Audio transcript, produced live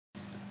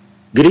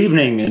Good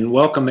evening and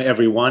welcome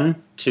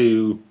everyone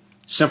to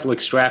Simple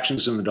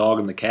Extractions in the Dog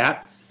and the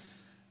Cat.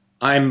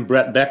 I'm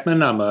Brett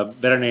Beckman. I'm a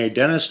veterinary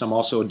dentist. I'm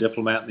also a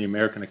diplomat in the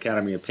American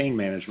Academy of Pain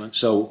Management.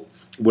 So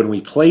when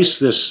we place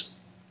this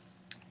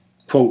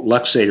quote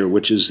luxator,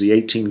 which is the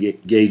 18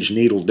 gauge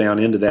needle down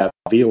into that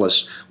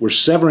alveolus, we're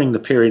severing the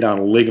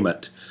periodontal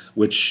ligament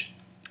which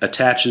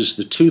attaches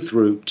the tooth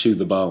root to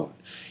the bone.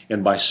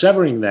 And by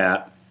severing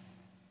that,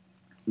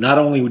 not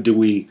only do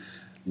we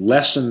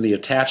lessen the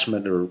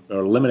attachment or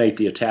eliminate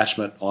the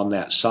attachment on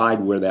that side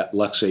where that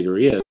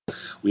luxator is,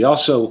 we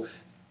also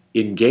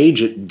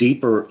engage it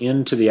deeper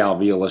into the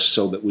alveolus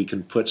so that we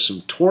can put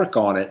some torque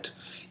on it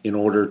in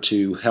order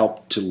to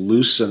help to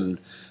loosen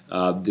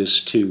this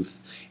tooth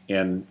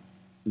and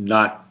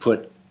not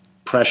put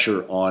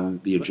pressure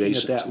on the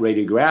adjacent. Looking at that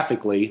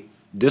radiographically,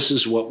 this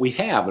is what we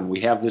have, and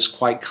we have this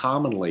quite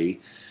commonly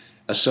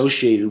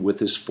associated with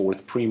this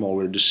fourth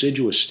premolar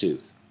deciduous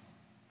tooth.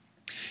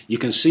 You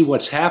can see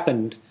what's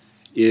happened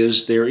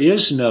is there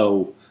is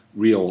no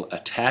real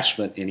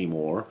attachment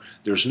anymore.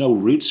 There's no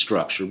root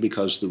structure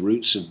because the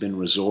roots have been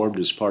resorbed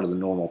as part of the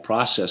normal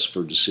process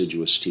for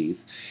deciduous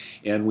teeth.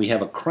 And we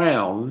have a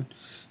crown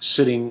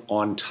sitting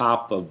on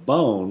top of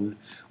bone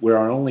where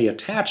our only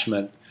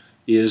attachment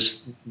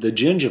is the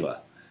gingiva.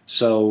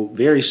 So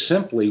very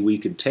simply, we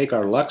could take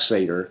our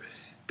luxator,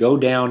 go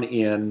down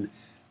in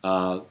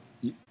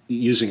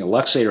using a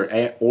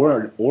luxator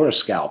or a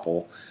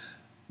scalpel,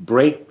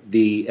 break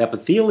the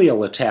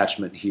epithelial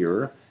attachment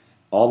here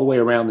all the way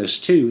around this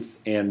tooth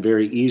and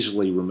very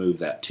easily remove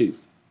that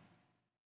tooth.